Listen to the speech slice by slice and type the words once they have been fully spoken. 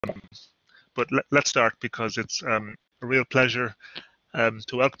But let's start, because it's a real pleasure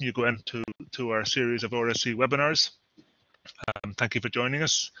to welcome you, Gwen, to our series of RSE webinars. Thank you for joining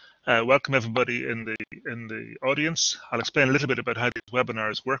us. Welcome everybody in the audience. I'll explain a little bit about how these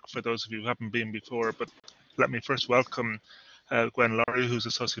webinars work for those of you who haven't been before, but let me first welcome Gwen Lawrie, who's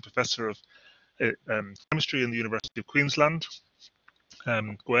Associate Professor of Chemistry in the University of Queensland.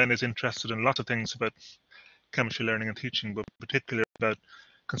 Gwen is interested in lots of things about chemistry learning and teaching, but particularly about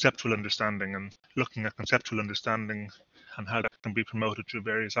conceptual understanding and looking at conceptual understanding and how that can be promoted through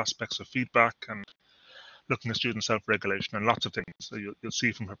various aspects of feedback and looking at student self-regulation and lots of things. So you'll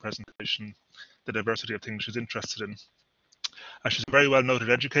see from her presentation the diversity of things she's interested in. She's a very well-noted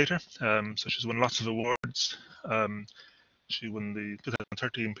educator, so she's won lots of awards. She won the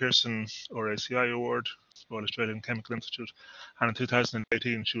 2013 Pearson RACI Award, Royal Australian Chemical Institute, and in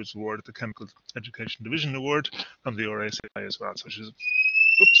 2018 she was awarded the Chemical Education Division Award from the RACI as well. So she's,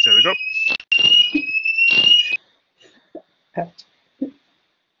 oops, there we go.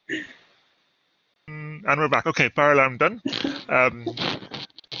 And we're back. Okay, fire alarm done.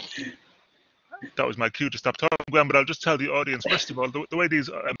 That was my cue to stop talking, Gwen, but I'll just tell the audience, first of all, the way these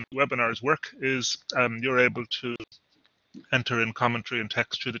webinars work is you're able to enter in commentary and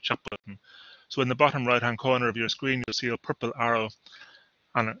text through the chat button. So in the bottom right-hand corner of your screen, you'll see a purple arrow,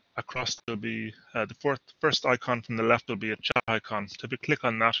 and across there'll be the first icon from the left will be a chat icon. So if you click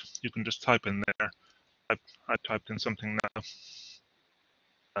on that, you can just type in there. I typed in something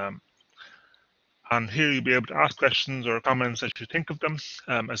now. And here you'll be able to ask questions or comments as you think of them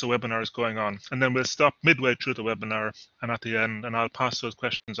as the webinar is going on. And then we'll stop midway through the webinar and at the end, and I'll pass those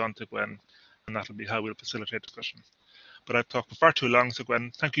questions on to Gwen, and that'll be how we'll facilitate discussion. But I've talked for far too long, so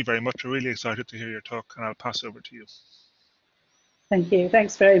Gwen, thank you very much. We're really excited to hear your talk, and I'll pass over to you. Thank you.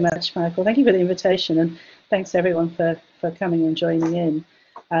 Thanks very much, Michael. Thank you for the invitation, and thanks everyone for coming and joining in.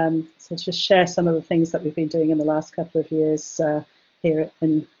 So just share some of the things that we've been doing in the last couple of years here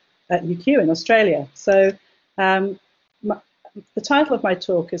at UQ in Australia. So the title of my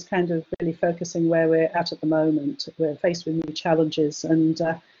talk is kind of really focusing where we're at the moment. We're faced with new challenges, and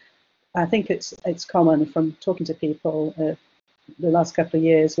I think it's common from talking to people the last couple of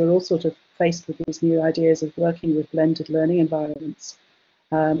years. We're all sort of faced with these new ideas of working with blended learning environments,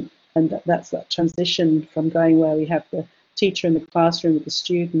 and that's that transition from going where we have the teacher in the classroom with the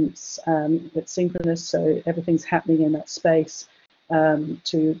students, it's synchronous, so everything's happening in that space,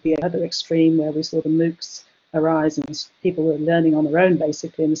 to the other extreme where we saw the MOOCs arise and people were learning on their own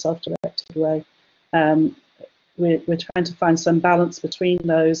basically in a self-directed way. We're trying to find some balance between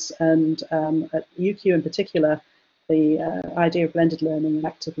those, and at UQ in particular, the idea of blended learning and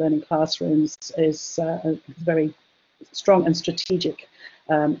active learning classrooms is very strong and strategic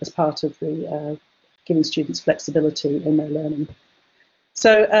as part of the giving students flexibility in their learning.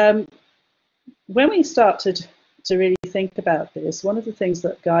 So when we started to really think about this, one of the things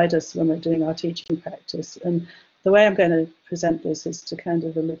that guide us when we're doing our teaching practice, and the way I'm going to present this is to kind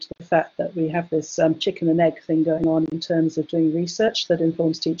of allude to the fact that we have this chicken and egg thing going on in terms of doing research that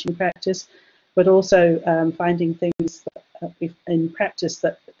informs teaching practice, but also finding things that in practice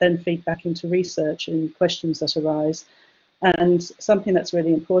that then feed back into research and questions that arise. And something that's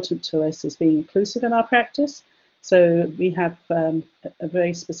really important to us is being inclusive in our practice. So we have a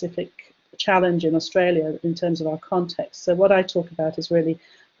very specific challenge in Australia in terms of our context. So what I talk about is really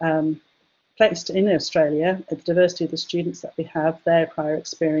placed in Australia, the diversity of the students that we have, their prior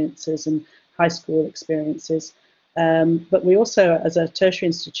experiences and high school experiences. But we also, as a tertiary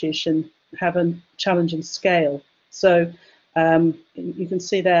institution, have a challenging scale. So you can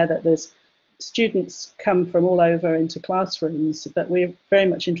see there that there's students come from all over into classrooms, but we're very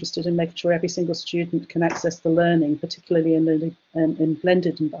much interested in making sure every single student can access the learning, particularly in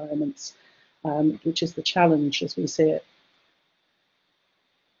blended environments, which is the challenge as we see it.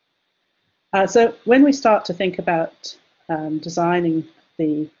 So when we start to think about designing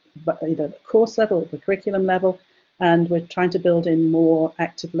either the course level or the curriculum level, and we're trying to build in more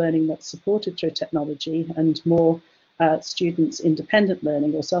active learning that's supported through technology and more students' independent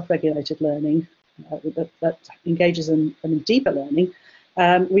learning or self-regulated learning that engages in deeper learning,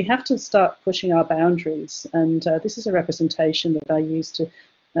 we have to start pushing our boundaries. And this is a representation that I use to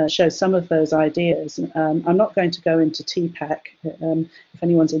show some of those ideas. I'm not going to go into TPAC. If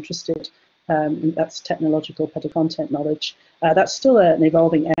anyone's interested, that's technological pedagogic knowledge. That's still an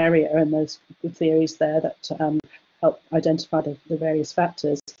evolving area, and there's good theories there that help identify the various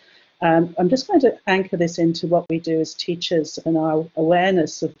factors. I'm just going to anchor this into what we do as teachers and our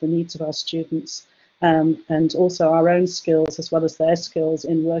awareness of the needs of our students and also our own skills as well as their skills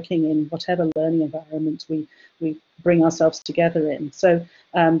in working in whatever learning environment we bring ourselves together in. So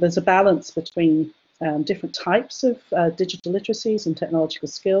there's a balance between different types of digital literacies and technological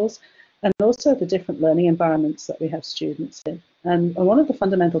skills, and also the different learning environments that we have students in. And one of the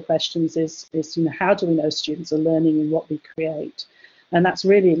fundamental questions is how do we know students are learning in what we create? And that's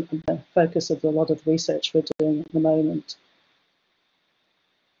really the focus of a lot of the research we're doing at the moment.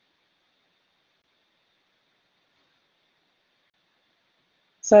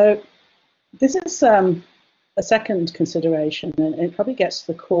 So this is a second consideration, and it probably gets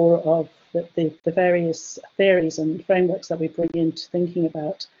to the core of the various theories and frameworks that we bring into thinking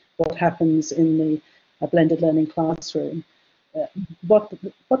about what happens in the blended learning classroom.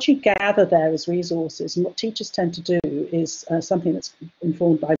 What you gather there as resources, and what teachers tend to do, is something that's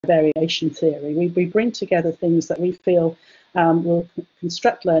informed by variation theory. We bring together things that we feel will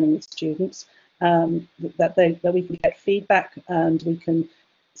construct learning with students, that we can get feedback and we can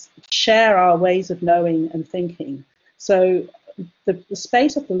share our ways of knowing and thinking. So the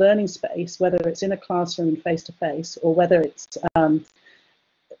space of the learning space, whether it's in a classroom and face-to-face, or whether it's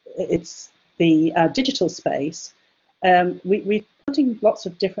the digital space, we're putting lots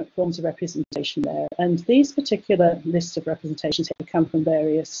of different forms of representation there. And these particular lists of representations here come from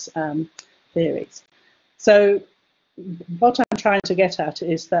various theories. So what I'm trying to get at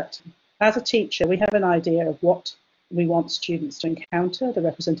is that as a teacher, we have an idea of what we want students to encounter, the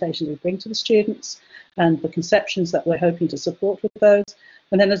representations we bring to the students, and the conceptions that we're hoping to support with those.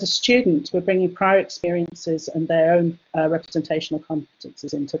 And then as a student, we're bringing prior experiences and their own representational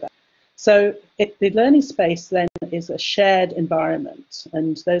competencies into that. So the learning space then is a shared environment,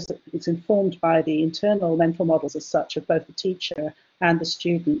 and it's informed by the internal mental models as such of both the teacher and the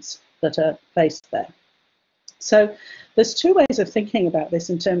students that are based there. So there's two ways of thinking about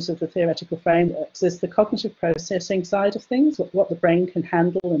this in terms of the theoretical frameworks. There's the cognitive processing side of things, what the brain can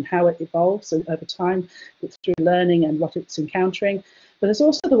handle and how it evolves over time through learning and what it's encountering. But there's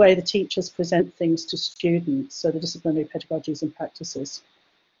also the way the teachers present things to students, so the disciplinary pedagogies and practices.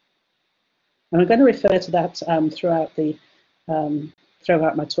 And I'm going to refer to that throughout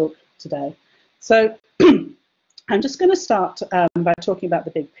my talk today. So I'm just going to start by talking about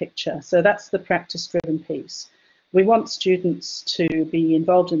the big picture. So that's the practice-driven piece. We want students to be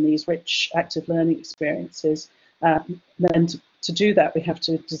involved in these rich, active learning experiences. And to do that, we have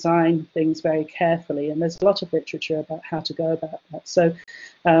to design things very carefully. And there's a lot of literature about how to go about that. So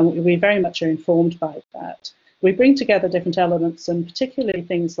we very much are informed by that. We bring together different elements, and particularly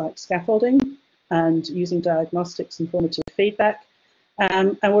things like scaffolding and using diagnostics and formative feedback.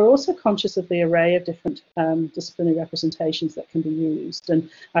 And we're also conscious of the array of different disciplinary representations that can be used. And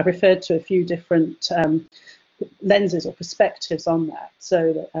I've referred to a few different lenses or perspectives on that,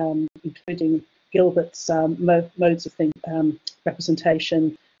 so that, including Gilbert's modes of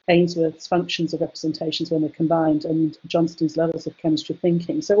representation, Ainsworth's functions of representations when they're combined, and Johnston's levels of chemistry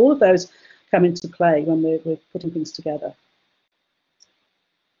thinking. So all of those come into play when we're putting things together.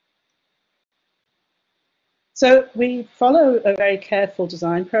 So we follow a very careful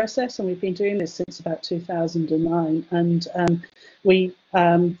design process, and we've been doing this since about 2009. And we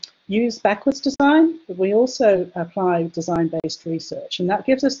use backwards design, but we also apply design-based research. And that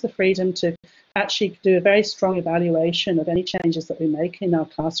gives us the freedom to actually do a very strong evaluation of any changes that we make in our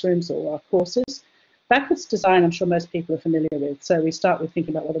classrooms or our courses. Backwards design, I'm sure most people are familiar with. So we start with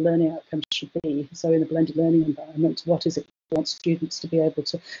thinking about what the learning outcomes should be. So in a blended learning environment, what is it we want students to be able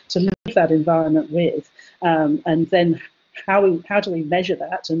to leave that environment with? And then how do we measure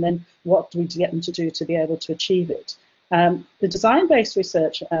that? And then what do we get them to do to be able to achieve it? The design-based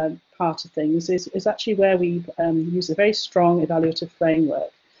research part of things is actually where we use a very strong evaluative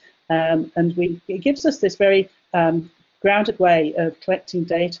framework. And it gives us this very grounded way of collecting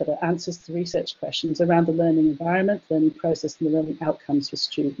data that answers the research questions around the learning environment, learning process, and the learning outcomes for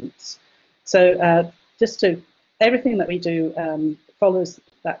students. So everything that we do follows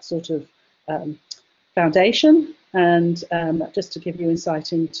that sort of foundation, and just to give you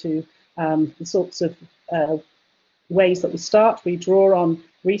insight into the sorts of ways that we start, we draw on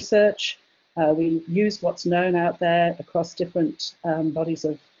research, we use what's known out there across different bodies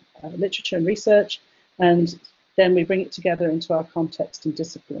of literature and research, and then we bring it together into our context and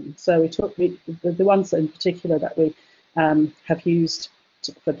discipline. So the ones in particular that we have used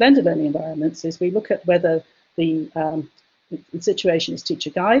for blended learning environments is we look at whether the situation is teacher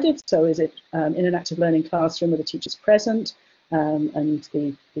guided. So is it in an active learning classroom where the teacher's present and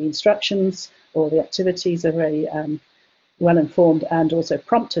the instructions or the activities are very well informed and also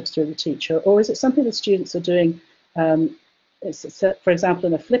prompted through the teacher, or is it something that students are doing for example,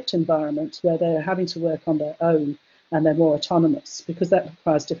 in a flipped environment where they're having to work on their own and they're more autonomous, because that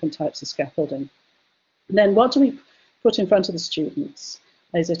requires different types of scaffolding. And then what do we put in front of the students?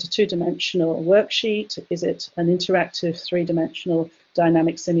 Is it a two-dimensional worksheet? Is it an interactive three-dimensional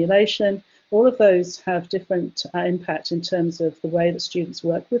dynamic simulation? All of those have different impact in terms of the way that students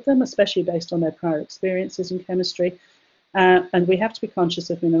work with them, especially based on their prior experiences in chemistry. And we have to be conscious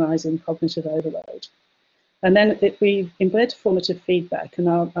of minimizing cognitive overload. And then we embed formative feedback, and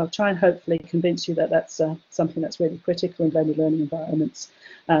I'll try and hopefully convince you that that's something that's really critical in blended learning environments,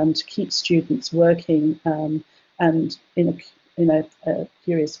 to keep students working and in a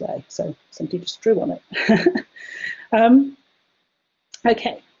curious way. So somebody just drew on it.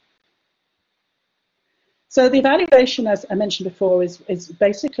 Okay. So the evaluation, as I mentioned before, is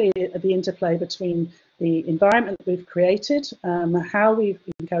basically the interplay between the environment that we've created, how we've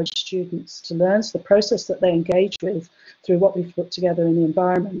encouraged students to learn, so the process that they engage with through what we've put together in the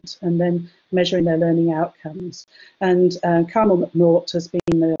environment, and then measuring their learning outcomes. And Carmel McNaught has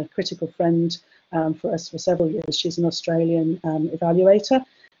been a critical friend for us for several years. She's an Australian evaluator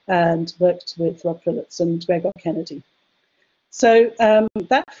and worked with Rob Phillips and Gregor Kennedy. So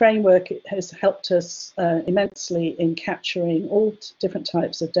that framework has helped us immensely in capturing all different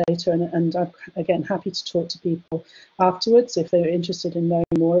types of data, and I'm, again, happy to talk to people afterwards if they're interested in knowing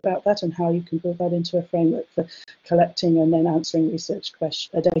more about that and how you can build that into a framework for collecting and then answering research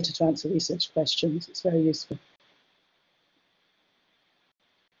questions, data to answer research questions. It's very useful.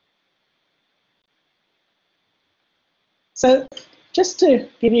 So just to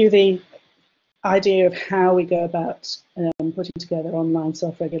give you the idea of how we go about putting together online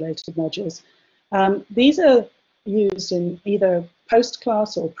self-regulated modules. These are used in either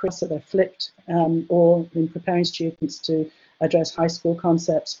post-class or pre, so they're flipped, or in preparing students to address high school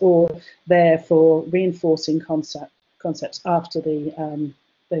concepts, or they're for reinforcing concepts after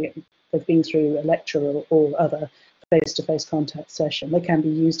they've been through a lecture or other face-to-face contact session. They can be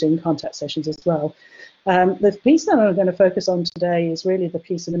used in contact sessions as well. The piece that I'm going to focus on today is really the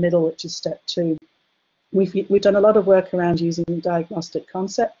piece in the middle, which is step 2. We've done a lot of work around using diagnostic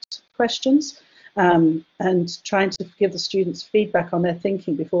concept questions and trying to give the students feedback on their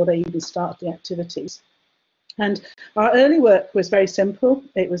thinking before they even start the activities. And our early work was very simple.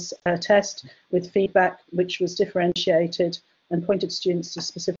 It was a test with feedback which was differentiated and pointed students to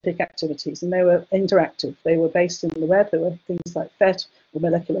specific activities, and they were interactive. They were based in the web. There were things like PhET or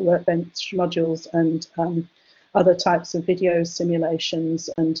molecular workbench modules and other types of videos, simulations,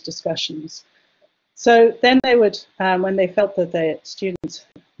 and discussions. So then they would, when they felt that their students,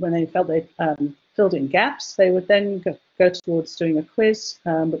 when they felt they filled in gaps, they would then go towards doing a quiz,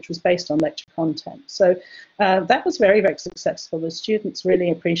 which was based on lecture content. So that was very, very successful. The students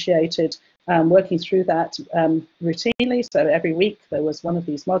really appreciated working through that routinely. So every week there was one of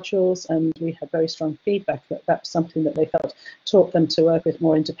these modules, and we had very strong feedback that that was something that they felt taught them to work with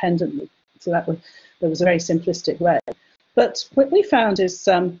more independently. So that was a very simplistic way. But what we found is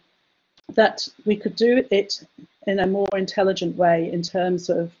that we could do it in a more intelligent way in terms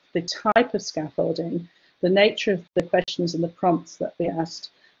of the type of scaffolding, the nature of the questions and the prompts that we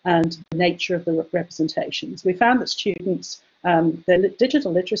asked, and the nature of the representations. We found that students, their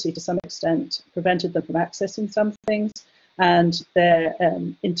digital literacy to some extent prevented them from accessing some things, and their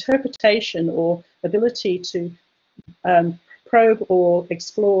interpretation or ability to probe or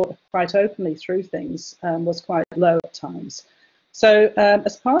explore quite openly through things was quite low at times. So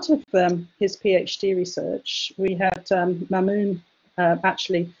as part of his PhD research, we had Mamoon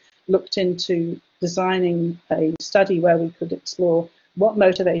actually looked into designing a study where we could explore what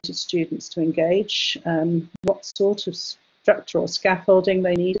motivated students to engage, what sort of structure or scaffolding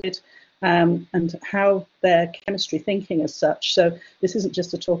they needed, and how their chemistry thinking as such. So this isn't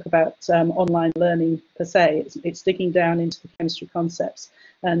just a talk about online learning per se, it's digging down into the chemistry concepts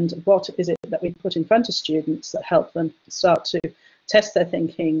and what is it that we put in front of students that help them start to test their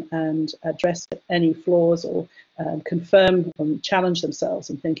thinking and address any flaws or confirm and challenge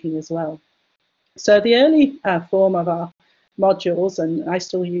themselves in thinking as well. So the early form of our modules, and I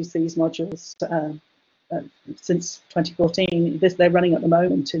still use these modules since 2014, they're running at the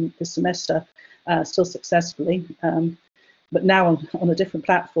moment in this semester, still successfully, but now on a different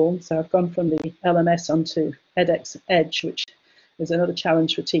platform. So I've gone from the LMS onto edX Edge, which is another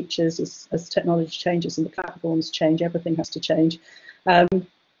challenge for teachers as technology changes and the platforms change, everything has to change.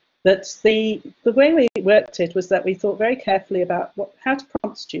 But the way we worked it was that we thought very carefully about how to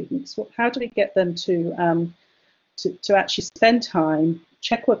prompt students, how do we get them to actually spend time,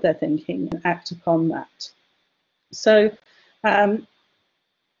 check what they're thinking, and act upon that. So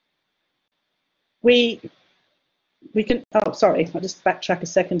we we can, oh, sorry, I'll just backtrack a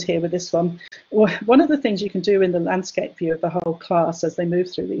second here with this one. One of the things you can do in the landscape view of the whole class as they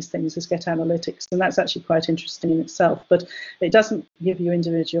move through these things is get analytics, and that's actually quite interesting in itself, but it doesn't give you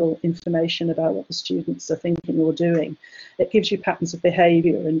individual information about what the students are thinking or doing. It gives you patterns of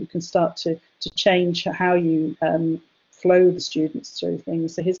behaviour, and you can start to change how you flow the students through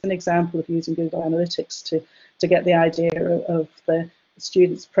things. So here's an example of using Google Analytics to get the idea of the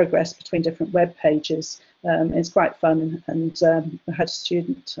students' progress between different web pages. It's quite fun, and I had a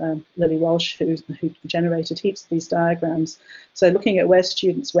student, Lily Walsh, who generated heaps of these diagrams. So looking at where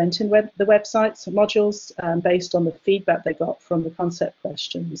students went in the websites and modules based on the feedback they got from the concept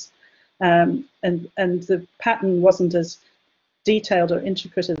questions. And the pattern wasn't as detailed or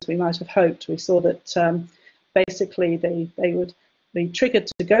intricate as we might have hoped. We saw that basically they would be triggered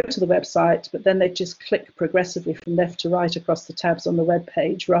to go to the website, but then they'd just click progressively from left to right across the tabs on the web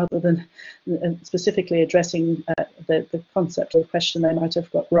page, rather than specifically addressing the concept or the question they might have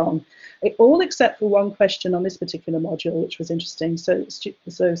got wrong. All except for one question on this particular module, which was interesting. So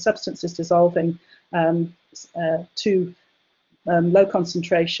substances dissolving to low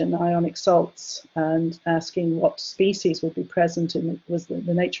concentration ionic salts, and asking what species would be present was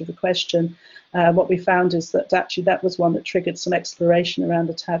the nature of the question. What we found is that actually that was one that triggered some exploration around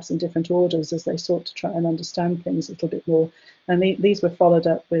the tabs in different orders as they sought to try and understand things a little bit more. And these were followed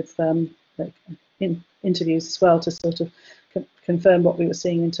up with interviews as well to sort of confirm what we were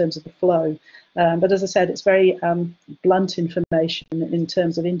seeing in terms of the flow. But as I said, it's very blunt information in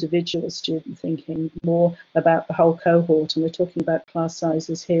terms of individual student thinking, more about the whole cohort, and we're talking about class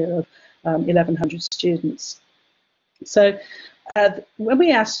sizes here of 1,100 students. So when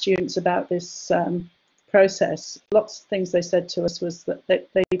we asked students about this process, lots of things they said to us was that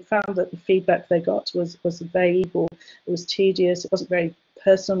they found that the feedback they got was vague, or it was tedious, it wasn't very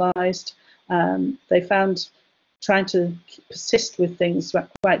personalised. They found trying to persist with things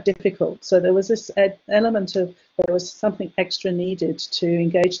quite difficult. So there was this element of there was something extra needed to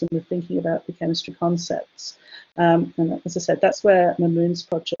engage them with thinking about the chemistry concepts. And as I said, that's where Mamoon's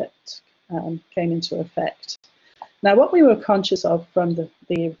project came into effect. Now, what we were conscious of from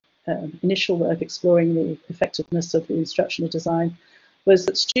the initial work exploring the effectiveness of the instructional design was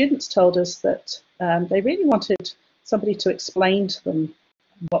that students told us that they really wanted somebody to explain to them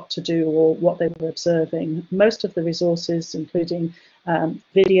what to do or what they were observing. Most of the resources, including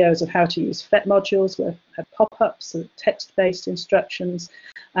videos of how to use PhET modules, had pop-ups, text-based instructions,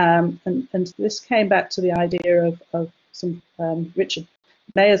 and this came back to the idea of some Richard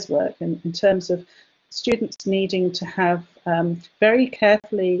Mayer's work in terms of students needing to have very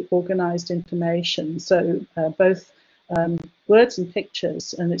carefully organised information, so both words and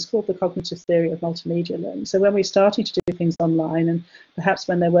pictures, and it's called the cognitive theory of multimedia learning. So when we're starting to do things online, and perhaps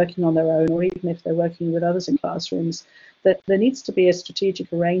when they're working on their own, or even if they're working with others in classrooms, that there needs to be a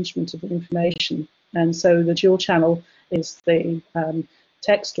strategic arrangement of the information. And so the dual channel is the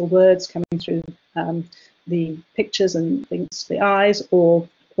text or words coming through the pictures and things to the eyes, or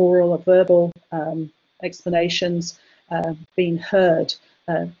oral or verbal explanations being heard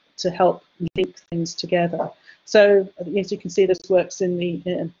to help link things together. So as you can see, this works in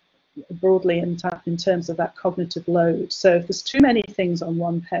the broadly in terms of that cognitive load. So if there's too many things on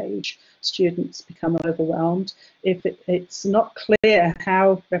one page, students become overwhelmed. If it's not clear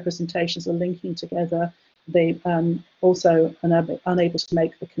how representations are linking together, they also are unable to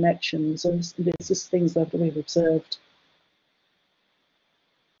make the connections. And this is things that we've observed.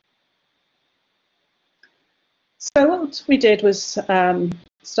 So what we did was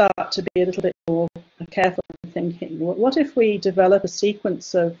start to be a little bit more careful in thinking. What if we develop a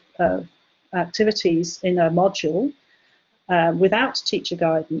sequence of activities in a module without teacher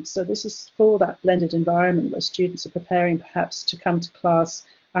guidance? So this is for that blended environment where students are preparing perhaps to come to class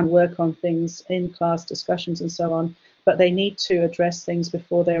and work on things in class discussions and so on, but they need to address things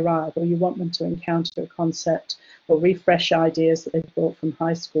before they arrive, or you want them to encounter a concept or refresh ideas that they've brought from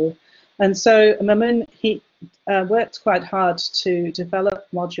high school. And so Mamoon, he worked quite hard to develop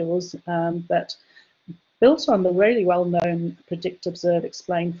modules that built on the really well-known predict, observe,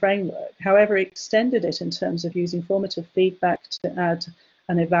 explain framework. However, he extended it in terms of using formative feedback to add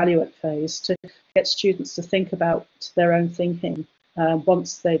an evaluate phase to get students to think about their own thinking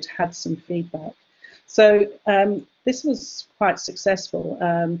once they'd had some feedback. So this was quite successful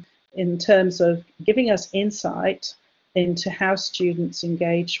in terms of giving us insight into how students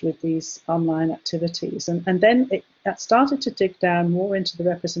engage with these online activities. And then it started to dig down more into the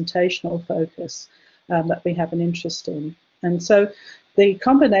representational focus that we have an interest in. And so the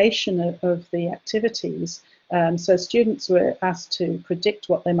combination of the activities So students were asked to predict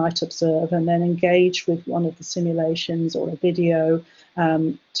what they might observe and then engage with one of the simulations or a video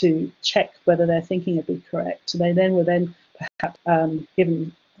to check whether their thinking had been correct. They then were perhaps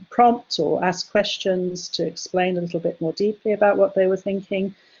given a prompt or asked questions to explain a little bit more deeply about what they were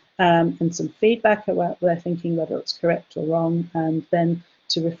thinking, and some feedback about their thinking, whether it's correct or wrong, and then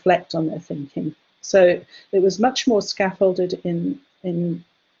to reflect on their thinking. So it was much more scaffolded in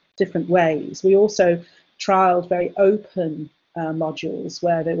different ways. We also trialled very open modules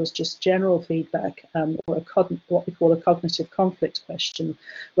where there was just general feedback, or what we call a cognitive conflict question,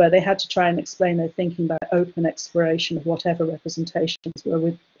 where they had to try and explain their thinking by open exploration of whatever representations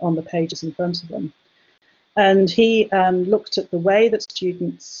were on the pages in front of them. And he looked at the way that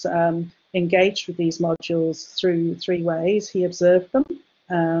students engaged with these modules through 3 ways. He observed them.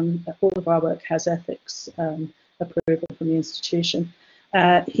 All of our work has ethics approval from the institution.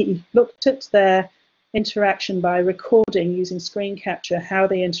 He looked at their interaction by recording using screen capture how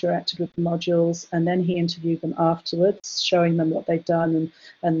they interacted with the modules, and then he interviewed them afterwards, showing them what they'd done,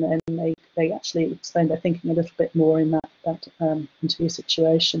 and then they actually explained their thinking a little bit more in that interview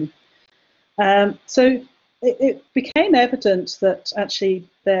situation. So it became evident that actually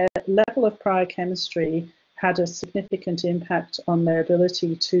their level of prior chemistry had a significant impact on their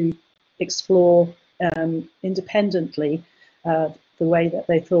ability to explore independently the way that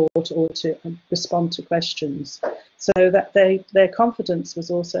they thought or to respond to questions. So that their confidence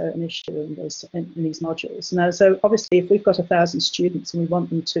was also an issue in these modules. Now, so obviously if we've got 1,000 students and we want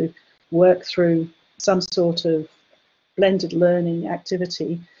them to work through some sort of blended learning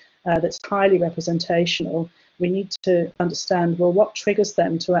activity that's highly representational, we need to understand, well, what triggers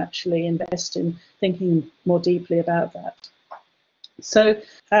them to actually invest in thinking more deeply about that. So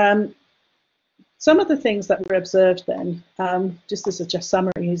some of the things that were observed then, just as a just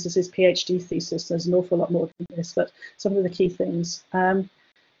summary, this is his PhD thesis, there's an awful lot more than this, but some of the key things.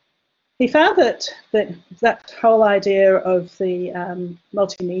 He found that whole idea of the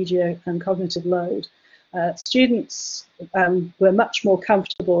multimedia and cognitive load, students were much more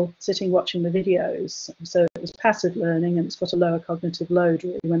comfortable sitting watching the videos, so it was passive learning and it's got a lower cognitive load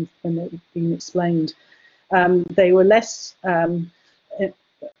really when they're being explained. They were less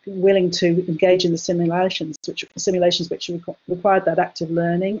willing to engage in the simulations which required that active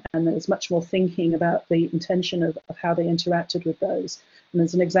learning, and there was much more thinking about the intention of how they interacted with those. And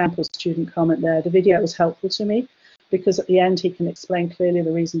there's an example student comment there. The video was helpful to me because at the end he can explain clearly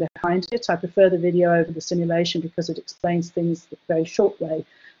the reason behind it. I prefer the video over the simulation because it explains things in a very short way.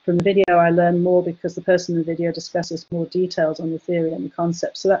 From the video I learn more because the person in the video discusses more details on the theory and the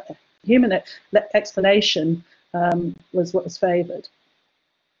concept. So that human explanation was what was favoured.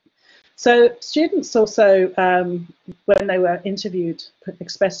 So students also, when they were interviewed,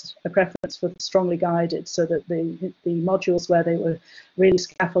 expressed a preference for strongly guided, so that the modules where they were really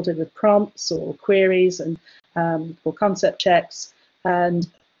scaffolded with prompts or queries and or concept checks, and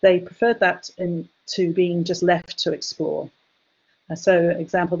they preferred that to being just left to explore. So,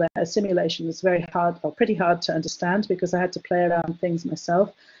 example there, a simulation was very hard, or pretty hard to understand because I had to play around with things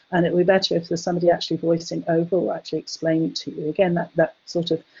myself, and it would be better if there's somebody actually voicing over or actually explaining to you. Again, that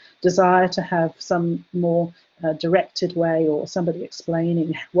sort of desire to have some more directed way, or somebody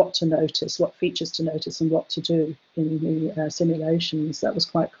explaining what to notice, what features to notice and what to do in the simulations, that was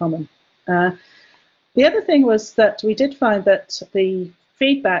quite common. The other thing was that we did find that the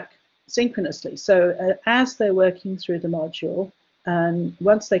feedback synchronously, so as they're working through the module, and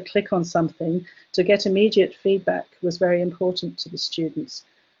once they click on something, to get immediate feedback was very important to the students.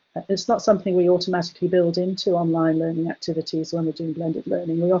 It's not something we automatically build into online learning activities when we're doing blended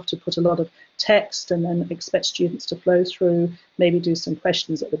learning. We often put a lot of text and then expect students to flow through, maybe do some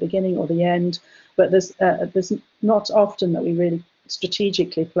questions at the beginning or the end, but there's not often that we really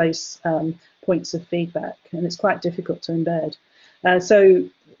strategically place points of feedback, and it's quite difficult to embed. So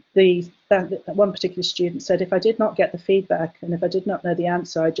that one particular student said, if I did not get the feedback and if I did not know the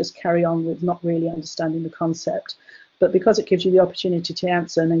answer, I'd just carry on with not really understanding the concept. But because it gives you the opportunity to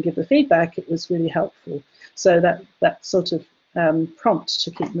answer and then give the feedback, it was really helpful. So that sort of prompt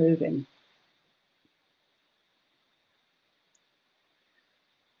to keep moving.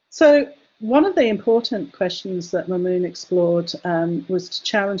 So one of the important questions that Mamoon explored was to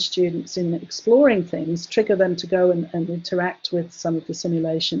challenge students in exploring things, trigger them to go and interact with some of the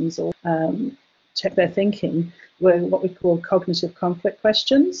simulations or check their thinking, were what we call cognitive conflict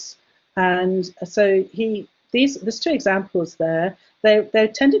questions. And so there's 2 examples there.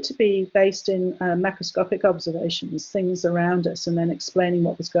 They tended to be based in macroscopic observations, things around us, and then explaining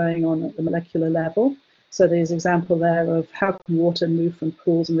what was going on at the molecular level. So there's an example there of how can water move from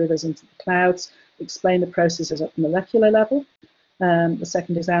pools and rivers into the clouds, explain the processes at the molecular level. The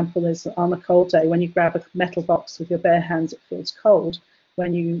second example is on a cold day, when you grab a metal box with your bare hands, it feels cold.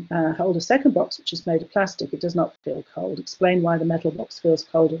 When you hold a second box, which is made of plastic, it does not feel cold. Explain why the metal box feels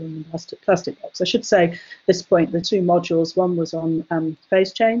colder than the plastic box. I should say at this point, the two modules, one was on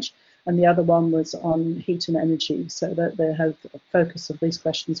phase change, and the other one was on heat and energy, so that the focus of these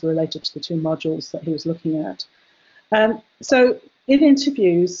questions were related to the two modules that he was looking at. So in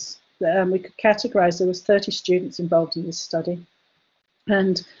interviews, we could categorize, there was 30 students involved in this study.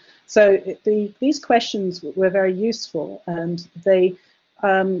 And so these questions were very useful, and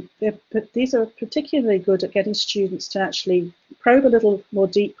these are particularly good at getting students to actually probe a little more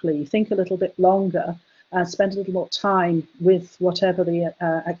deeply, think a little bit longer, spend a little more time with whatever the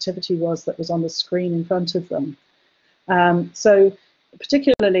activity was that was on the screen in front of them. So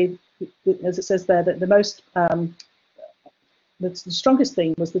particularly, as it says there, that the strongest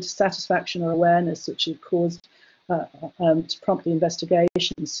theme was the dissatisfaction or awareness, which had caused to prompt the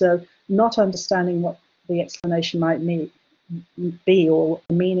investigation. So not understanding what the explanation might be, or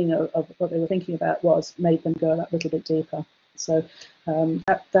the meaning of what they were thinking about made them go that little bit deeper. So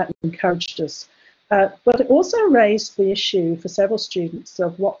that encouraged us. But it also raised the issue for several students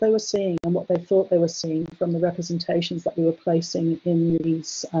of what they were seeing and what they thought they were seeing from the representations that we were placing in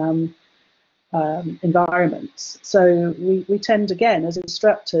these environments. So we tend, again, as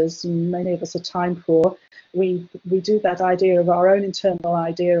instructors, and many of us are time poor, we do that idea of our own internal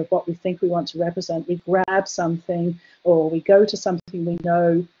idea of what we think we want to represent. We grab something, or we go to something we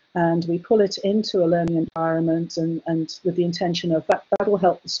know, and we pull it into a learning environment, and with the intention of that will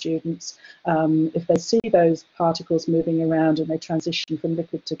help the students if they see those particles moving around and they transition from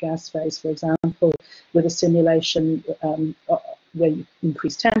liquid to gas phase, for example, with a simulation where you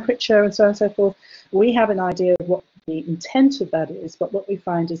increase temperature and so on and so forth. We have an idea of what the intent of that is, but what we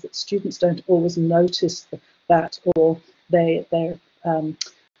find is that students don't always notice that, or their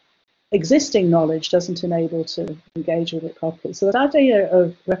existing knowledge doesn't enable to engage with it properly. So that idea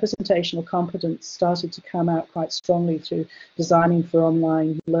of representational competence started to come out quite strongly through designing for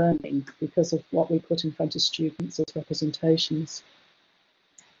online learning, because of what we put in front of students as representations.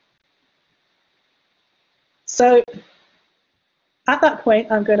 So at that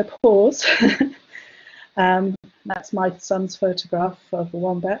point, I'm going to pause. That's my son's photograph of a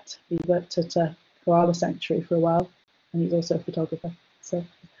wombat. He worked at a koala sanctuary for a while, and he's also a photographer. So,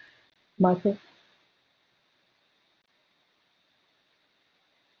 Michael.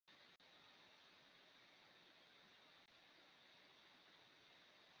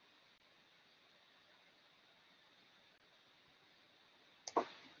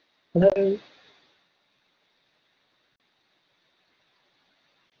 Hello.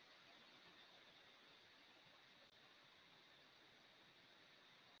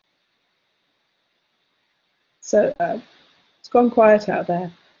 So it's gone quiet out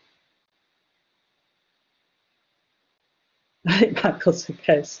there. I think Michael's a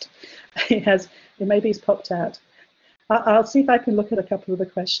ghost. Maybe he's popped out. I'll see if I can look at a couple of the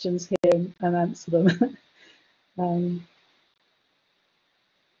questions here and answer them. I'm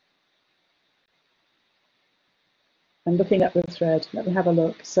looking at the thread. Let me have a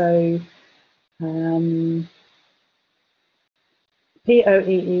look. So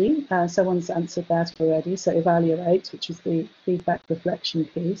POEE, someone's answered that already. So evaluate, which is the feedback reflection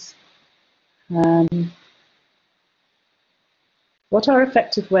piece. What are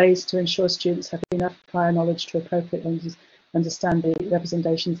effective ways to ensure students have enough prior knowledge to appropriately understand the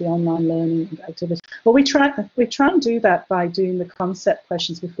representations, the online learning activities? Well, we try and do that by doing the concept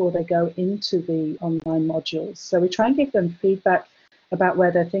questions before they go into the online modules. So we try and give them feedback about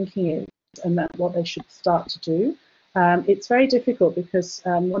where their thinking is and what they should start to do. It's very difficult because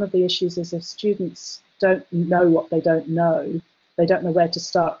one of the issues is if students don't know what they don't know where to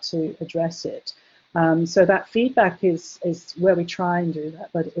start to address it. So that feedback is where we try and do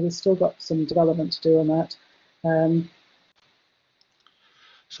that, but we've still got some development to do on that.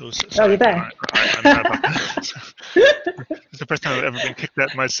 Oh, you're there. I'm back. It's the first time I've ever been kicked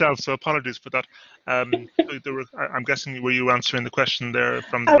out myself, so apologies for that. I'm guessing, were you answering the question there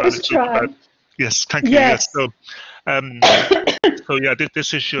from the group? Yes, thank you. Yes. So yeah,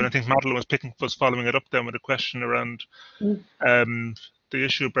 this issue, and I think Madeline was following it up then with a question around the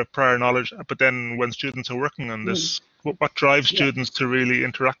issue about prior knowledge. But then when students are working on this, what drives students to really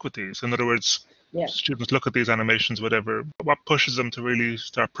interact with these? In other words, students look at these animations, whatever. What pushes them to really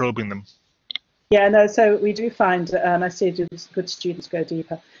start probing them? Yeah, no, so we do find, I see good students go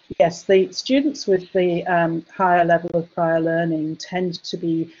deeper. Yes, the students with the higher level of prior learning tend to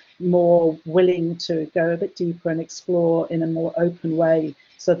be more willing to go a bit deeper and explore in a more open way.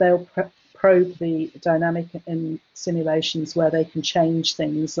 So they'll probe the dynamic in simulations where they can change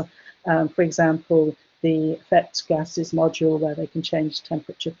things. For example, the effect gases module where they can change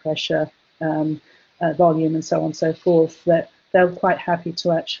temperature, pressure, volume, and so on and so forth. That they're quite happy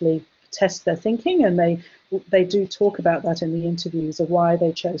to actually test their thinking, and they do talk about that in the interviews of why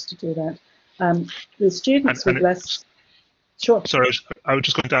they chose to do that. The students with less. Sure. Sorry, I was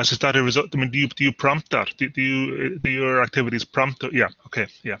just going to ask: is that a result? I mean, do you prompt that? Do your activities prompt? Yeah. Okay.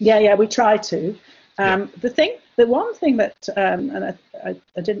 Yeah. Yeah. We try to. The one thing that, and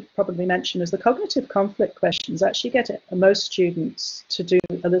I didn't probably mention, is the cognitive conflict questions actually get most students to do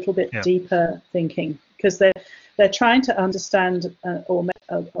a little bit deeper thinking, because they're trying to understand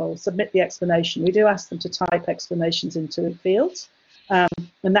or submit the explanation. We do ask them to type explanations into fields, and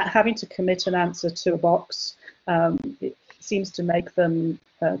that having to commit an answer to a box, it seems to make them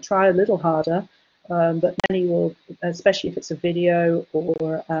try a little harder, but many will, especially if it's a video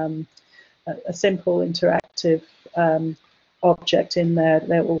or a simple interactive object in there,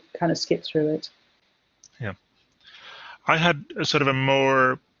 they will kind of skip through it. Yeah. I had a sort of a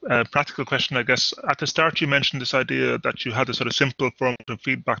more practical question, I guess. At the start, you mentioned this idea that you had a sort of simple formative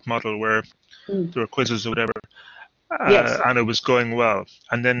feedback model where there were quizzes or whatever, and it was going well.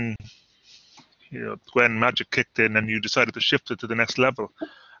 And then, Gwen, magic kicked in, and you decided to shift it to the next level.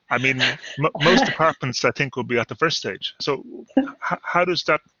 I mean, most departments, I think, will be at the first stage. So how does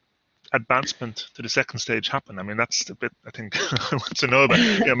that advancement to the second stage happen? I mean, that's the bit I think I want to know about.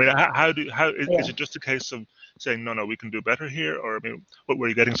 I mean, is it just a case of saying no, we can do better here, or I mean, were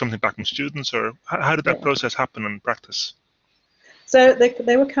you getting something back from students, or how did that process happen in practice? So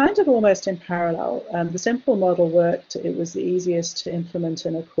they were kind of almost in parallel. The simple model worked. It was the easiest to implement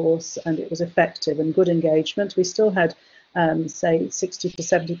in a course, and it was effective and good engagement. We still had, say, 60 to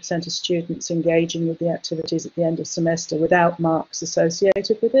 70% of students engaging with the activities at the end of semester without marks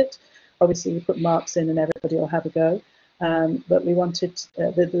associated with it. Obviously, you put marks in and everybody will have a go. But we wanted,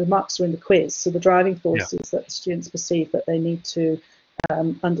 the marks are in the quiz. So the driving force is that the students perceive that they need to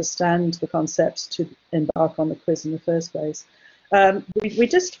understand the concepts to embark on the quiz in the first place. We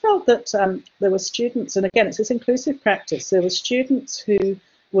just felt that there were students, and again, it's this inclusive practice, there were students who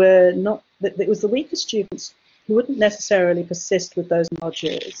were not, it was the weaker students who wouldn't necessarily persist with those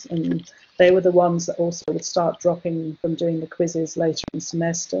modules, and they were the ones that also would start dropping from doing the quizzes later in the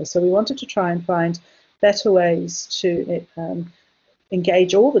semester. So we wanted to try and find better ways to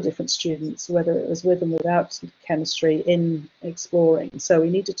engage all the different students, whether it was with and without chemistry, in exploring. So we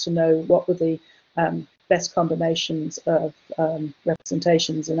needed to know what were the best combinations of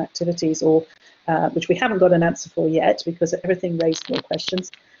representations and activities, or which we haven't got an answer for yet because everything raised more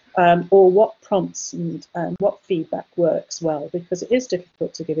questions, or what prompts and what feedback works well, because it is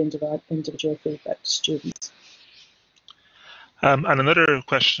difficult to give individual feedback to students. And another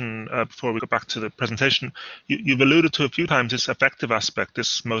question before we go back to the presentation, you've alluded to a few times this affective aspect,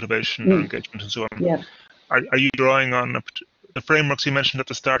 this motivation or engagement and so on. Yeah. Are you drawing on the frameworks you mentioned at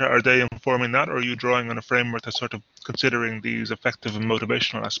the start? Are they informing that, or are you drawing on a framework that's sort of considering these affective and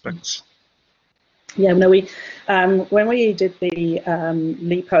motivational aspects? Yeah, no, when we did the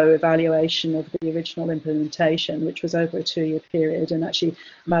LEPO evaluation of the original implementation, which was over a 2-year period, and actually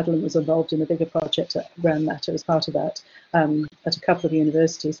Madeline was involved in a bigger project around that as part of that at a couple of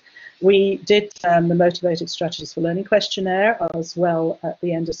universities, we did the Motivated Strategies for Learning questionnaire as well at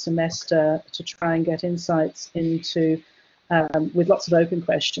the end of semester to try and get insights into, with lots of open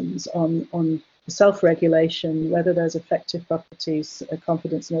questions on self-regulation, whether there's affective properties,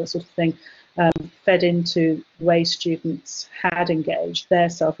 confidence and all that sort of thing, fed into the way students had engaged, their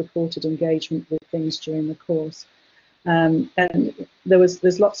self-reported engagement with things during the course. And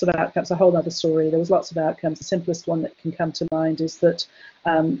there's lots of outcomes, a whole other story. There was lots of outcomes. The simplest one that can come to mind is that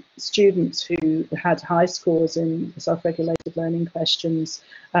students who had high scores in self-regulated learning questions,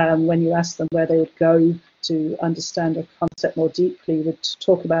 when you asked them where they would go to understand a concept more deeply, would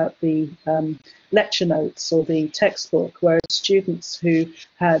talk about the lecture notes or the textbook, whereas students who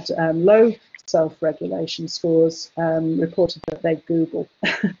had low self-regulation scores reported that they'd Google.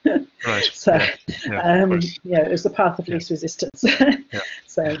 Right. So, it was the path of least resistance.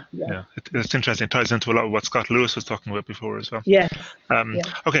 So, it's interesting. It ties into a lot of what Scott Lewis was talking about before as well.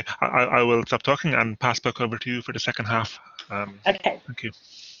 Okay, I will stop talking and pass back over to you for the second half. Okay. Thank you.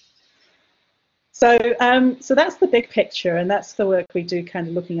 So that's the big picture, and that's the work we do, kind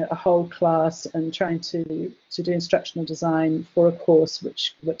of looking at a whole class and trying to do instructional design for a course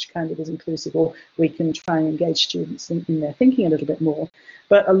which kind of is inclusive, or we can try and engage students in their thinking a little bit more.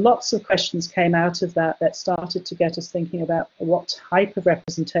 But lots of questions came out of that started to get us thinking about what type of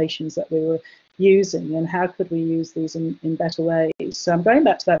representations that we were using and how could we use these in better ways. So I'm going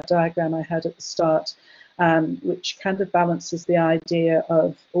back to that diagram I had at the start, which kind of balances the idea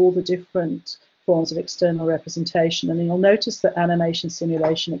of all the different forms of external representation. And you'll notice that animation,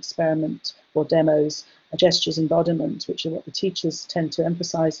 simulation, experiment, or demos, gestures, embodiment, which are what the teachers tend to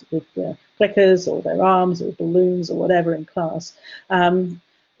emphasize with their clickers or their arms or balloons or whatever in class.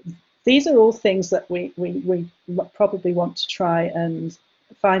 These are all things that we probably want to try and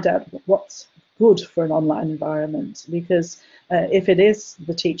find out what's good for an online environment, because if it is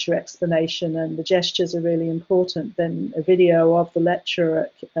the teacher explanation and the gestures are really important, then a video of the lecturer,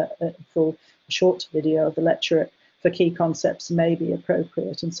 for a short video of the lecturer for key concepts may be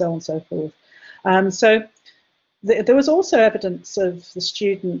appropriate, and so on and so forth. There was also evidence of the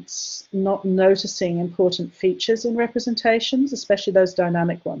students not noticing important features in representations, especially those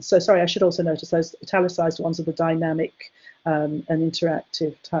dynamic ones. So sorry, I should also notice those italicized ones are the dynamic and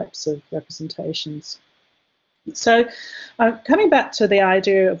interactive types of representations. So coming back to the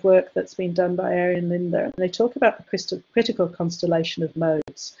idea of work that's been done by Ari and Linda, and they talk about the critical constellation of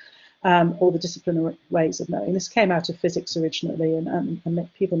modes, or the disciplinary ways of knowing. This came out of physics originally,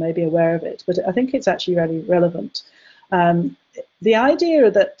 and people may be aware of it, but I think it's actually really relevant. The idea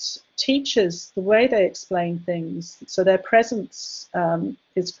that teachers, the way they explain things, so their presence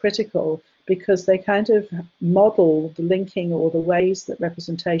is critical, because they kind of model the linking or the ways that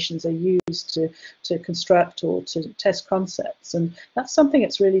representations are used to construct or to test concepts. And that's something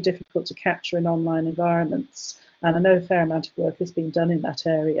that's really difficult to capture in online environments. And I know a fair amount of work has been done in that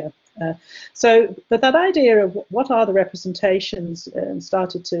area. But that idea of what are the representations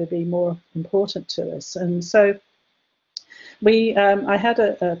started to be more important to us. And so I had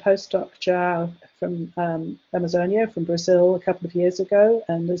a postdoc, João, from Amazonia, from Brazil, a couple of years ago,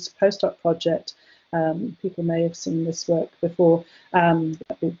 and this postdoc project, people may have seen this work before,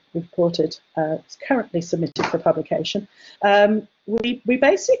 that we've reported, it's currently submitted for publication. We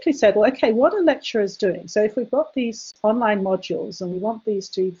basically said, well, okay, what are lecturers doing? So if we've got these online modules and we want these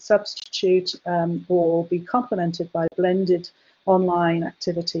to substitute or be complemented by blended online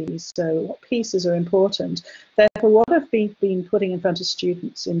activities, so what pieces are important? Therefore, what have we been putting in front of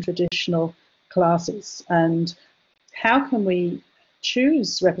students in traditional classes, and how can we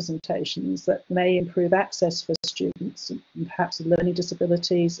choose representations that may improve access for students, and perhaps with learning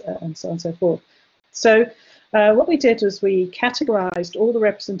disabilities, and so on and so forth. So what we did was we categorized all the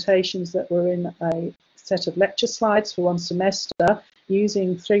representations that were in a set of lecture slides for one semester,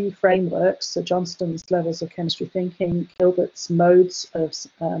 using 3 frameworks, so Johnston's levels of chemistry thinking, Gilbert's modes of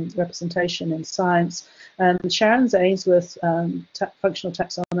representation in science, and Sharon's Ainsworth functional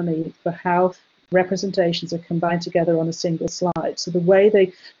taxonomy for how representations are combined together on a single slide. So the way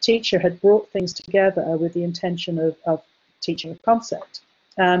the teacher had brought things together with the intention of teaching a concept.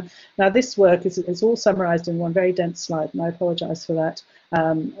 Now this work is all summarized in one very dense slide, and I apologize for that.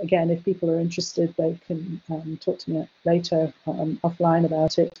 Again, if people are interested, they can talk to me later offline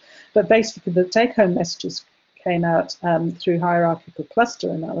about it. But basically, the take-home messages came out through hierarchical cluster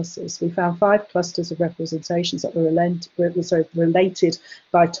analysis. We found 5 clusters of representations that were related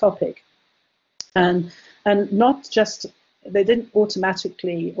by topic, and not just, they didn't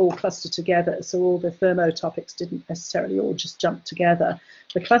automatically all cluster together, so all the thermo topics didn't necessarily all just jump together.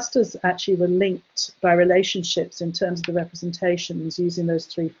 The clusters actually were linked by relationships in terms of the representations using those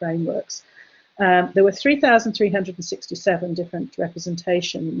 3 frameworks. There were 3,367 different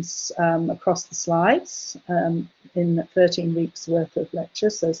representations across the slides in 13 weeks worth of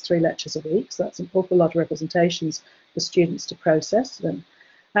lectures, so there's 3 lectures a week, so that's an awful lot of representations for students to process them.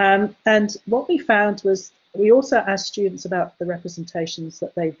 And what we found was, we also asked students about the representations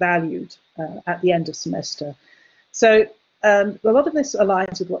that they valued at the end of semester. So a lot of this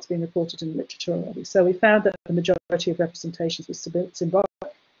aligns with what's been reported in the literature already. So we found that the majority of representations were symbolic.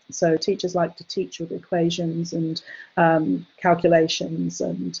 So teachers like to teach with equations and calculations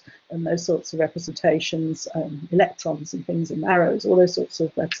and those sorts of representations, electrons and things and arrows, all those sorts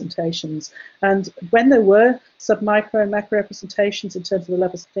of representations. And when there were sub-micro and macro representations in terms of the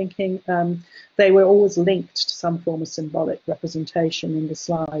levels of thinking, they were always linked to some form of symbolic representation in the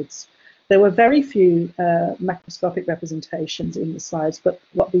slides. There were very few macroscopic representations in the slides, but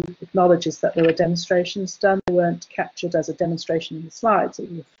what we acknowledge is that there were demonstrations done. They weren't captured as a demonstration in the slides. It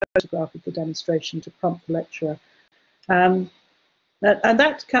was a photograph of the demonstration to prompt the lecturer. And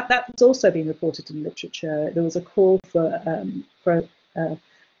that's also been reported in literature. There was a call for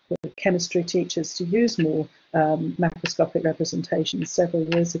chemistry teachers to use more macroscopic representations several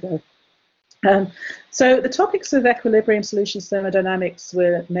years ago. So the topics of equilibrium, solutions, thermodynamics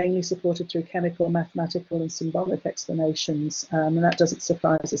were mainly supported through chemical, mathematical and symbolic explanations, and that doesn't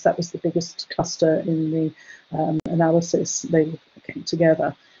surprise us. That was the biggest cluster in the analysis. They came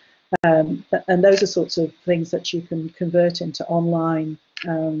together. And those are sorts of things that you can convert into online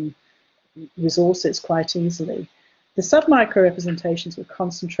resources quite easily. The sub-micro representations were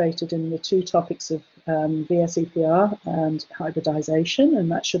concentrated in the two topics of VSEPR and hybridization,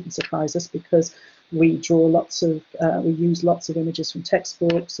 and that shouldn't surprise us because we draw lots of, we use lots of images from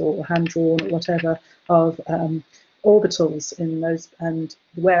textbooks or hand-drawn or whatever of orbitals in those, and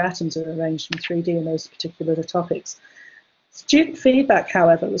where atoms are arranged in 3D in those particular topics. Student feedback,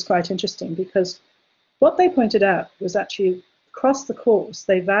 however, was quite interesting because what they pointed out was actually across the course,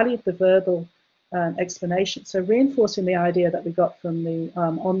 they valued the verbal explanation. So reinforcing the idea that we got from the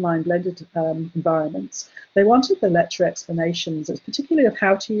online blended environments, they wanted the lecture explanations, particularly of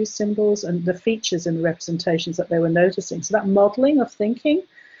how to use symbols and the features in the representations that they were noticing. So that modelling of thinking,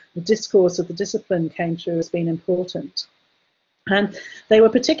 the discourse of the discipline came through as being important. And they were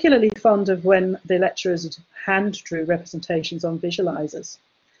particularly fond of when the lecturers hand drew representations on visualizers.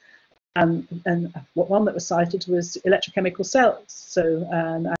 And one that was cited was electrochemical cells. So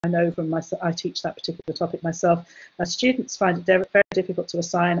I know from myself, I teach that particular topic myself, students find it very difficult to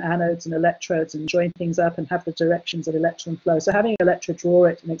assign anodes and electrodes and join things up and have the directions of electron flow. So having a lecturer draw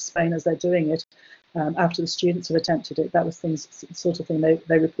it and explain as they're doing it after the students have attempted it, that was the sort of thing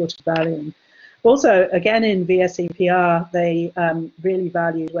they reported valuing. Also, again, in VSEPR, they really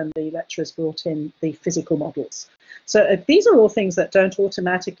valued when the lecturers brought in the physical models. So these are all things that don't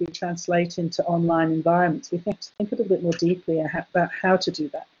automatically translate into online environments. We have to think a little bit more deeply about how to do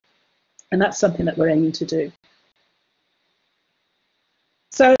that. And that's something that we're aiming to do.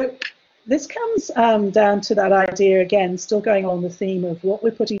 So this comes down to that idea, again, still going on the theme of what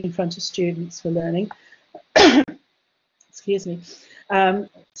we're putting in front of students for learning. Excuse me.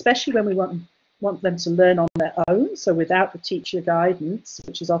 Especially when we want them to learn on their own, so without the teacher guidance,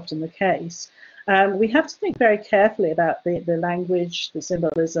 which is often the case. We have to think very carefully about the language, the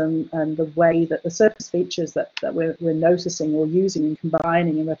symbolism, and the way that the surface features that we're noticing or using and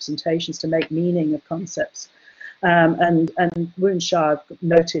combining in representations to make meaning of concepts. And Woon Shah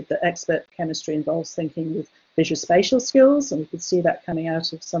noted that expert chemistry involves thinking with visuospatial skills, and we could see that coming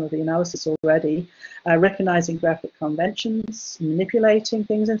out of some of the analysis already, recognizing graphic conventions, manipulating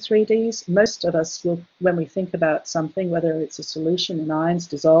things in 3Ds. Most of us will, when we think about something, whether it's a solution in ions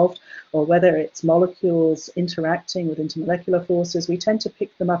dissolved, or whether it's molecules interacting with intermolecular forces, we tend to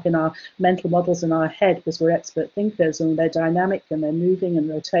pick them up in our mental models in our head because we're expert thinkers and they're dynamic and they're moving and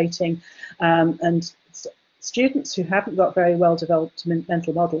rotating. And students who haven't got very well developed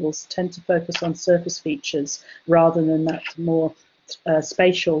mental models tend to focus on surface features rather than that more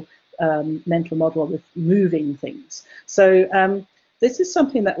spatial mental model with moving things. So this is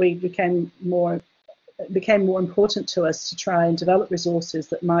something that became more important to us to try and develop resources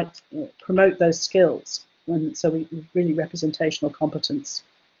that might promote those skills. And so we really representational competence.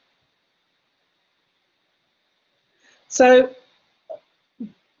 So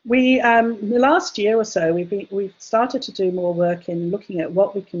in the last year or so, we've started to do more work in looking at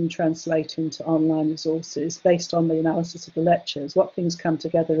what we can translate into online resources based on the analysis of the lectures, what things come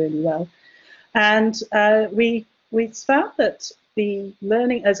together really well. And we found that the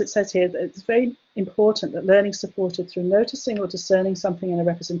learning, as it says here, that it's very important that learning is supported through noticing or discerning something in a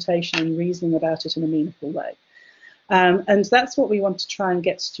representation and reasoning about it in a meaningful way. And that's what we want to try and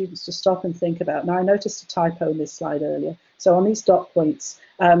get students to stop and think about. Now, I noticed a typo in this slide earlier. So on these dot points,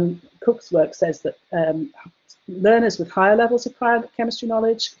 Cook's work says that learners with higher levels of prior chemistry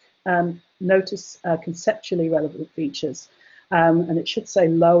knowledge notice conceptually relevant features. And it should say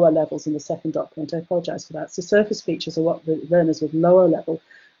lower levels in the second dot point. I apologize for that. So surface features are what the learners with lower level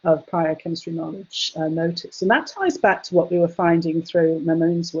of prior chemistry knowledge notice. And that ties back to what we were finding through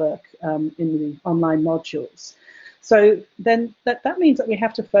Mamoon's work in the online modules. So then that means that we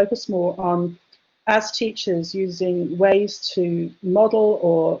have to focus more on, as teachers, using ways to model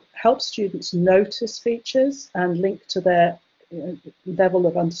or help students notice features and link to their level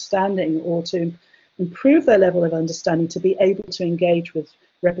of understanding, or to improve their level of understanding to be able to engage with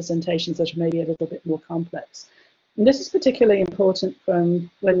representations that are maybe a little bit more complex. And this is particularly important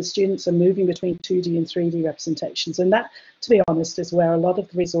from when the students are moving between 2D and 3D representations. And that, to be honest, is where a lot of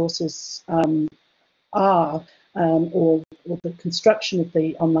the resources are or the construction of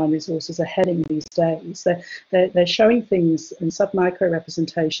the online resources are heading these days. They're showing things in sub-micro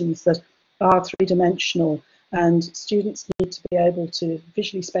representations that are three-dimensional, and students need to be able to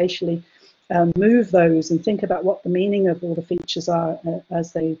visually, spatially move those and think about what the meaning of all the features are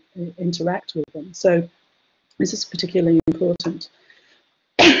as they interact with them. So this is particularly important.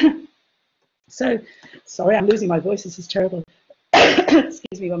 So, sorry, I'm losing my voice. This is terrible.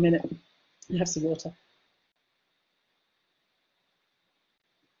 Excuse me 1 minute. I have some water.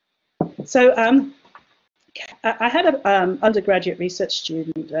 So I had an undergraduate research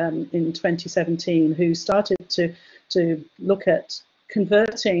student in 2017 who started to look at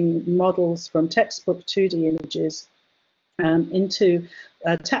converting models from textbook 2D images into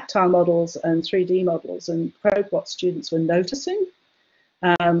tactile models and 3D models, and probe what students were noticing.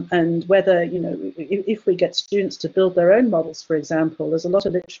 And whether, you know, if we get students to build their own models, for example, there's a lot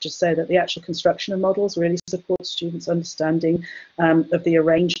of literature to say that the actual construction of models really supports students' understanding of the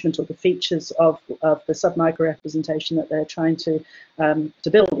arrangement or the features of the sub-micro representation that they're trying to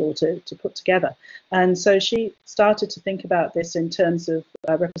build or to put together. And so she started to think about this in terms of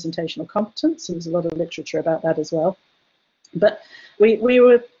representational competence, and there's a lot of literature about that as well. But we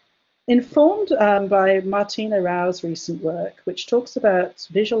were informed by Martina Rao's recent work, which talks about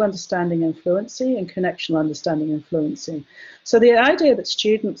visual understanding and fluency and connectional understanding and fluency. So the idea that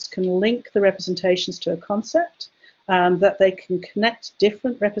students can link the representations to a concept, that they can connect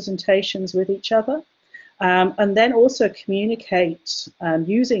different representations with each other, and then also communicate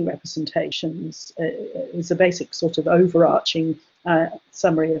using representations is a basic sort of overarching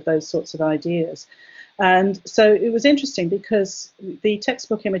summary of those sorts of ideas. And so it was interesting because the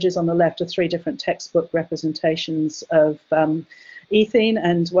textbook images on the left are 3 different textbook representations of ethene,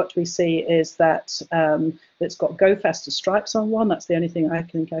 and what we see is that it's got go faster stripes on one. That's the only thing I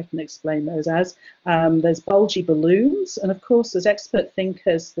can explain those as. There's bulgy balloons, and of course as expert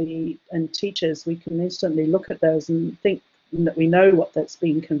thinkers and teachers we can instantly look at those and think that we know what that's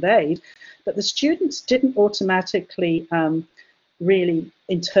being conveyed, but the students didn't automatically really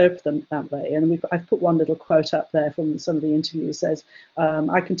interpret them that way. And I've put one little quote up there from some of the interviews. Says,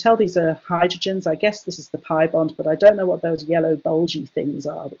 I can tell these are hydrogens. I guess this is the pi bond, but I don't know what those yellow bulgy things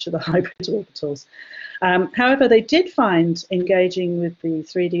are, which are the hybrid orbitals. However, they did find engaging with the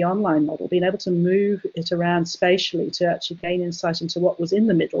 3D online model, being able to move it around spatially to actually gain insight into what was in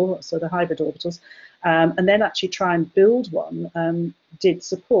the middle, so the hybrid orbitals, and then actually try and build one, did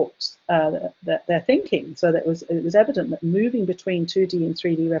support their thinking. So that it was evident that moving between 2D and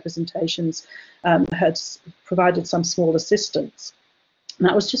 3D representations had provided some small assistance. And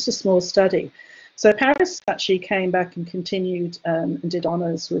that was just a small study. So Paris actually came back and continued and did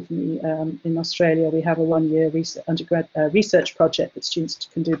honours with me in Australia. We have a 1-year undergrad research project that students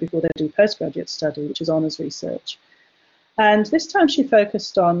can do before they do postgraduate study, which is honours research. And this time she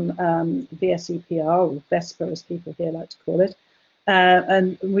focused on VSEPR, or VESPA as people here like to call it.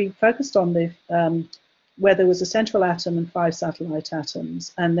 And we focused on the where there was a central atom and 5 satellite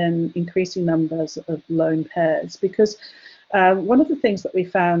atoms, and then increasing numbers of lone pairs, because one of the things that we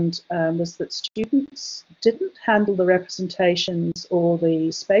found was that students didn't handle the representations or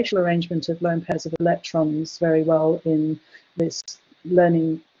the spatial arrangement of lone pairs of electrons very well in this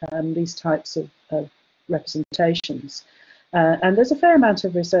learning these types of representations. And there's a fair amount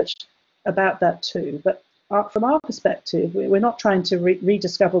of research about that too, but from our perspective, we're not trying to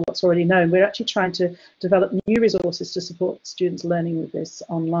rediscover what's already known. We're actually trying to develop new resources to support students learning with this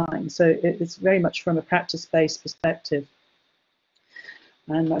online. So it's very much from a practice-based perspective.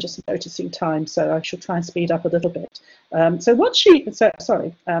 And I'm just noticing time, so I should try and speed up a little bit. So what she,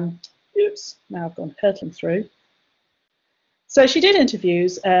 sorry, oops, now I've gone hurtling through. So she did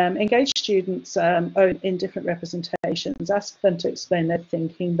interviews, engaged students in different representations, asked them to explain their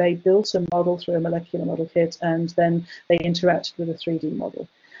thinking. They built a model through a molecular model kit, and then they interacted with a 3D model.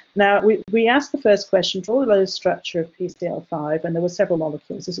 Now, we asked the first question, draw the Lewis structure of PCl5, and there were several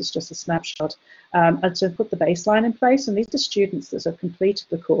molecules. This is just a snapshot, and to put the baseline in place. And these are students that have completed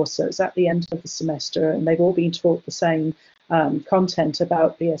the course, so it's at the end of the semester, and they've all been taught the same content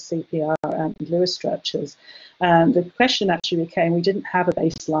about BSCPR and Lewis structures. And the question actually became, we didn't have a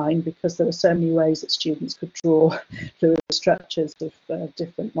baseline because there were so many ways that students could draw Lewis structures of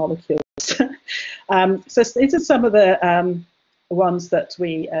different molecules. So these are some of the ones that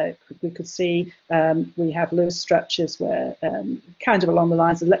we could see. We have Lewis structures where kind of along the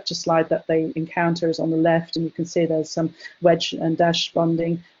lines of the lecture slide that they encounter is on the left, and you can see there's some wedge and dash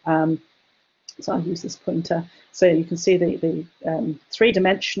bonding. So I'll use this pointer. So you can see the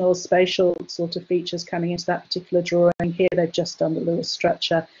 3-dimensional spatial sort of features coming into that particular drawing. Here they've just done the Lewis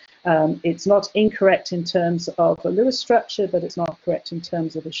structure. It's not incorrect in terms of a Lewis structure, but it's not correct in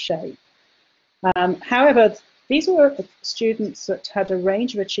terms of a shape. However, these were students that had a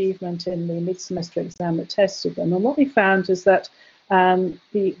range of achievement in the mid-semester exam that tested them, and what we found is that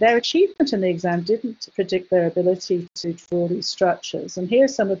their achievement in the exam didn't predict their ability to draw these structures. And here are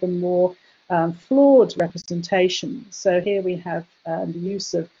some of the more flawed representations. So here we have the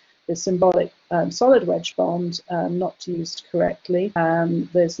use of the symbolic solid wedge bond not used correctly.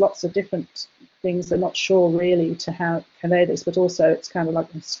 There's lots of different things they're not sure really to how convey this, but also it's kind of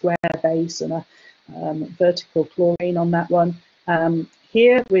like a square base and a vertical chlorine on that one.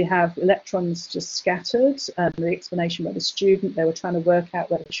 Here we have electrons just scattered. The explanation by the student, they were trying to work out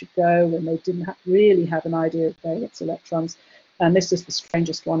where they should go and they didn't really have an idea of where it's electrons. And this is the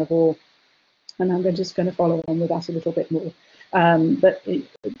strangest one of all. And I'm just going to follow on with that a little bit more. But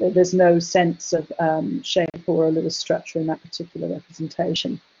there's no sense of shape or a Lewis structure in that particular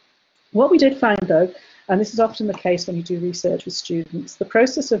representation. What we did find, though, and this is often the case when you do research with students, the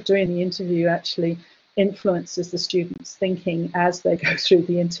process of doing the interview actually influences the students' thinking as they go through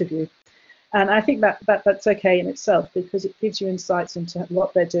the interview. And I think that's okay in itself, because it gives you insights into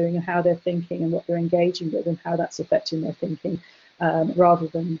what they're doing and how they're thinking and what they're engaging with and how that's affecting their thinking, rather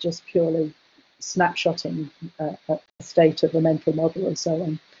than just purely snapshotting a state of a mental model and so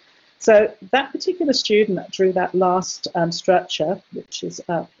on. So that particular student that drew that last structure, which is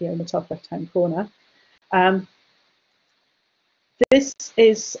up here in the top left-hand corner, this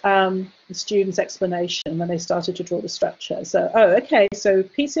is the student's explanation when they started to draw the structure. So, okay, so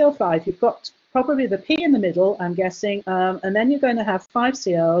PCl5, you've got probably the P in the middle, I'm guessing, and then you're going to have 5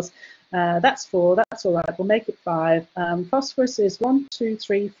 Cls. That's 4, that's all right, we'll make it 5. Phosphorus is 1, 2,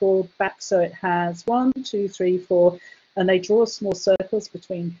 3, 4 back, so it has 1, 2, 3, 4, and they draw small circles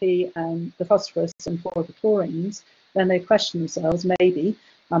between P and the phosphorus and 4 of the chlorines. Then they question themselves, maybe,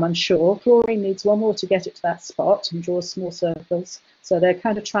 I'm unsure. Chlorine needs 1 more to get it to that spot and draws small circles. So they're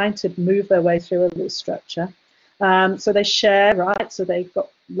kind of trying to move their way through a loose structure. So they share, right? So they've got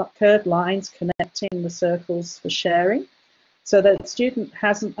curved lines connecting the circles for sharing. So the student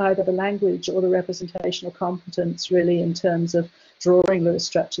hasn't either the language or the representational competence really in terms of drawing Lewis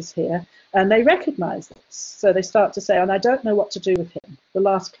structures here. And they recognize this. So they start to say, and I don't know what to do with him, the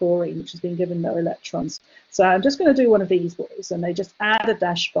last chlorine, which has been given no electrons. So I'm just going to do one of these boys. And they just add a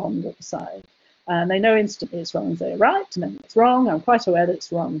dash bond at the side. And they know instantly it's wrong. They're right, and then it's wrong. I'm quite aware that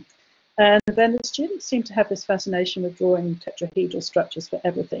it's wrong. And then the students seem to have this fascination with drawing tetrahedral structures for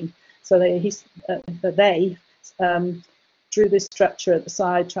everything. So they drew this structure at the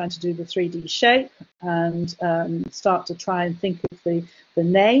side, trying to do the 3D shape, and start to try and think of the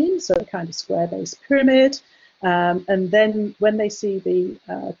name, so a kind of square-based pyramid. And then when they see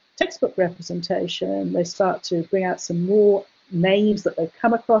the textbook representation, they start to bring out some more names that they've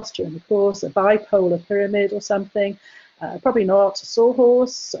come across during the course, a bipolar pyramid or something. Probably not a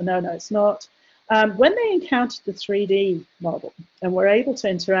sawhorse. No, it's not. When they encountered the 3D model and were able to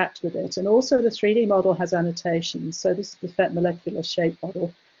interact with it, and also the 3D model has annotations, so this is the PhET molecular shape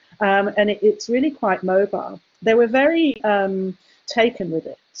model, and it's really quite mobile. They were very taken with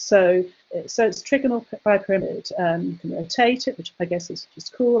it. So it's trigonal bipyramid. You can rotate it, which I guess is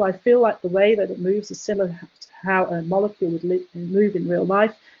just cool. I feel like the way that it moves is similar to how a molecule would move in real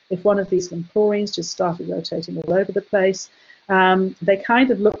life. If one of these chlorines just started rotating all over the place. They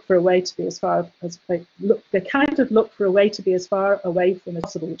kind of look for a way to be as far as away from as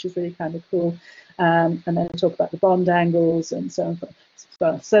possible, which is really kind of cool. And then we talk about the bond angles and so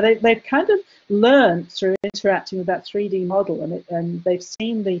on. So they've kind of learned through interacting with that 3D model, and they've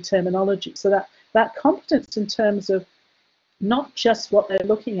seen the terminology. So that competence in terms of not just what they're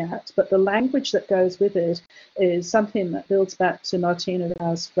looking at, but the language that goes with it is something that builds back to Martina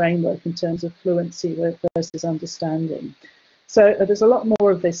Rao's framework in terms of fluency versus understanding. So there's a lot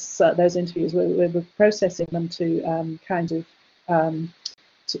more of this, those interviews. We're processing them to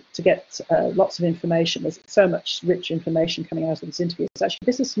to get lots of information. There's so much rich information coming out of this interview.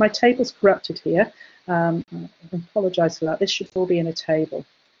 Actually, my table's corrupted here. I apologise for that. This should all be in a table.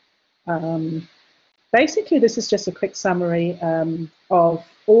 Basically, this is just a quick summary of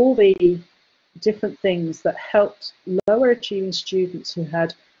all the different things that helped lower achieving students who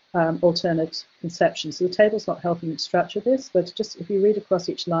had alternate conceptions. So the table's not helping structure this, but just if you read across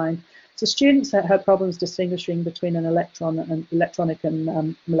each line, so students that had problems distinguishing between an electronic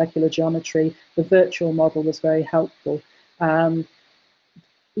and molecular geometry, the virtual model was very helpful.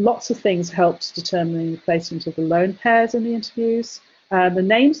 Lots of things helped determining the placement of the lone pairs in the interviews. The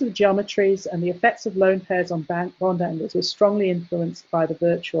names of the geometries and the effects of lone pairs on bond angles were strongly influenced by the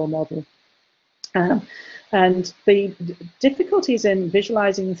virtual model. And the difficulties in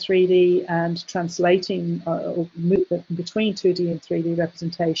visualizing 3D and translating between 2D and 3D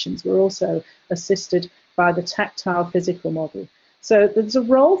representations were also assisted by the tactile physical model. So there's a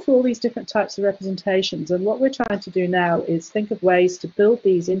role for all these different types of representations, and what we're trying to do now is think of ways to build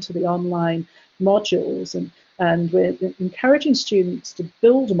these into the online modules, and we're encouraging students to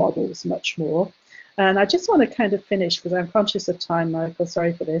build models much more. And I just want to kind of finish, because I'm conscious of time, Michael,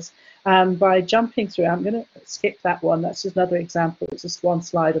 sorry for this, by jumping through. I'm going to skip that one. That's just another example. It's just one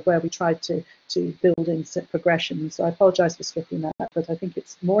slide of where we tried to build in progression. So I apologize for skipping that, but I think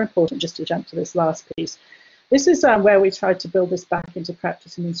it's more important just to jump to this last piece. This is where we tried to build this back into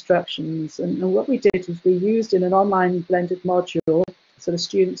practice and instructions. And what we did was we used in an online blended module, so the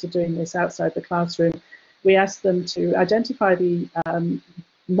students are doing this outside the classroom, we asked them to identify the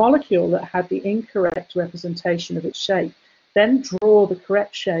molecule that had the incorrect representation of its shape, then draw the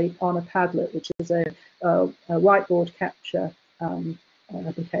correct shape on a Padlet, which is a whiteboard capture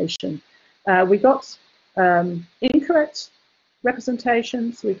application. We got incorrect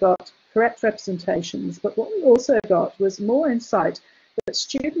representations, we got correct representations, but what we also got was more insight that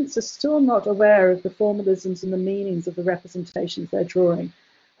students are still not aware of the formalisms and the meanings of the representations they're drawing.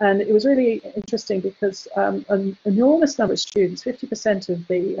 And it was really interesting because an enormous number of students, 50% of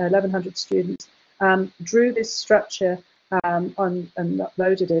the 1,100 students, drew this structure and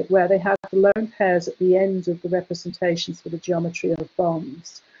uploaded it, where they have the lone pairs at the ends of the representations for the geometry of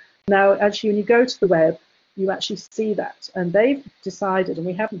bonds. Now, actually, when you go to the web, you actually see that, and they've decided, and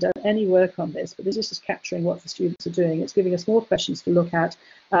we haven't done any work on this, but this is just capturing what the students are doing. It's giving us more questions to look at.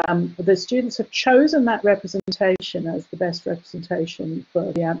 The students have chosen that representation as the best representation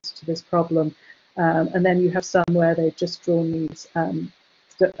for the answer to this problem, and then you have some where they've just drawn these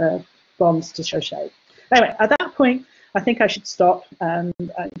bonds to show shape. Anyway, at that point, I think I should stop, and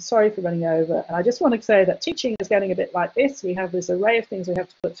I'm sorry for running over. I just want to say that teaching is getting a bit like this. We have this array of things we have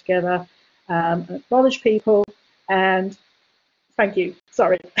to put together. Acknowledge people, and thank you.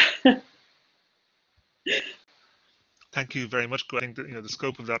 Sorry. Thank you very much, Gwen. I think that, the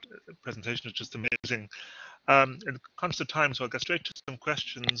scope of that presentation is just amazing. In constant time, so I'll get straight to some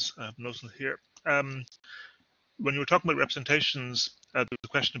questions. I have notes here. When you were talking about representations, there was a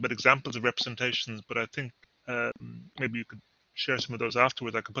question about examples of representations, but I think maybe you could share some of those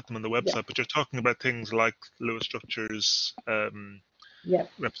afterwards. I could put them on the website. Yeah. But you're talking about things like Lewis structures,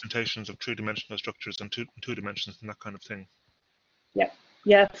 representations of three-dimensional structures and two dimensions and that kind of thing.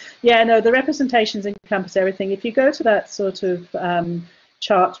 Yeah. No, the representations encompass everything. If you go to that sort of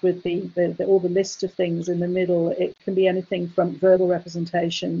chart with all the list of things in the middle, it can be anything from verbal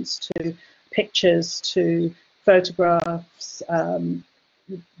representations to pictures to photographs.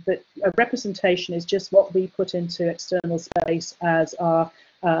 A representation is just what we put into external space as our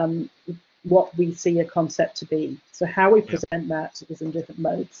what we see a concept to be. So how we present that is in different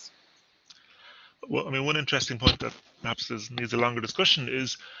modes. Well, I mean, one interesting point that perhaps needs a longer discussion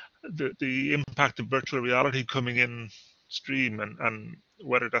is the impact of virtual reality coming in stream, and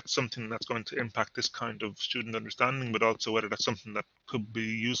whether that's something that's going to impact this kind of student understanding, but also whether that's something that could be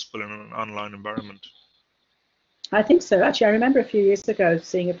useful in an online environment. I think so. Actually, I remember a few years ago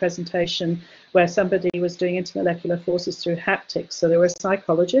seeing a presentation where somebody was doing intermolecular forces through haptics. So they were a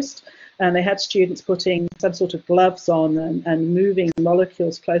psychologist, and they had students putting some sort of gloves on and moving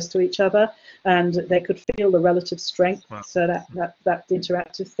molecules close to each other, and they could feel the relative strength. Wow. So that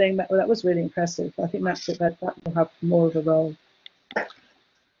interactive thing, that was really impressive. I think that will have more of a role.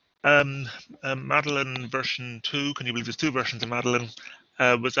 Madeline version 2, can you believe there's 2 versions of Madeline,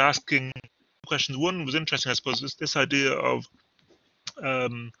 was asking questions. One was interesting, I suppose, this idea of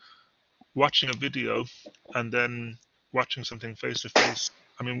watching a video and then watching something face to face.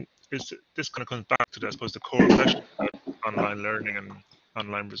 I mean, this kind of comes back to, I suppose, the core question about online learning and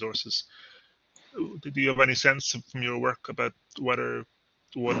online resources. Do you have any sense from your work about whether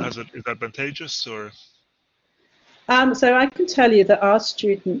one is advantageous or? So I can tell you that our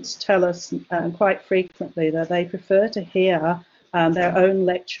students tell us quite frequently that they prefer to hear their own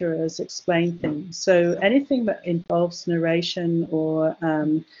lecturers explain things. So anything that involves narration or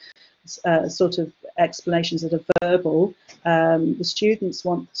sort of explanations that are verbal, the students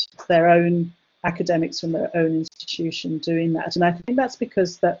want their own academics from their own institution doing that. And I think that's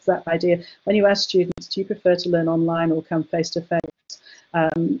because that's that idea. When you ask students, do you prefer to learn online or come face to face?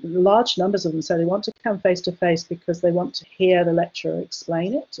 Large numbers of them say they want to come face to face because they want to hear the lecturer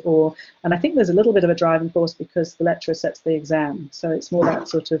explain it, and I think there's a little bit of a driving force because the lecturer sets the exam, so it's more that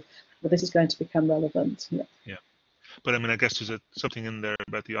sort of, well, this is going to become relevant. Yeah. But I mean, I guess there's something in there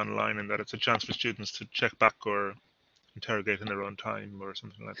about the online, and that it's a chance for students to check back or interrogate in their own time or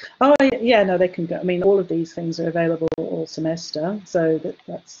something like that? Oh yeah, no, they can go. I mean, all of these things are available all semester, so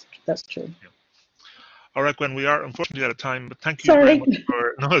that's true. Yeah. All right, Gwen, we are unfortunately out of time, but thank you very Sorry. much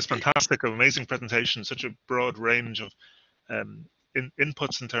for, no, it's fantastic, amazing presentation, such a broad range of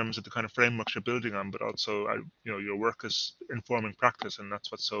inputs in terms of the kind of frameworks you're building on, but also, your work is informing practice, and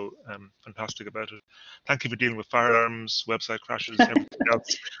that's what's so fantastic about it. Thank you for dealing with fire alarms, website crashes, everything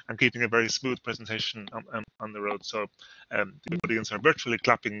else, and keeping a very smooth presentation on the road. So the audience are virtually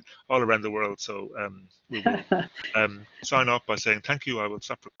clapping all around the world. So we will sign off by saying thank you. I will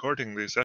stop recording these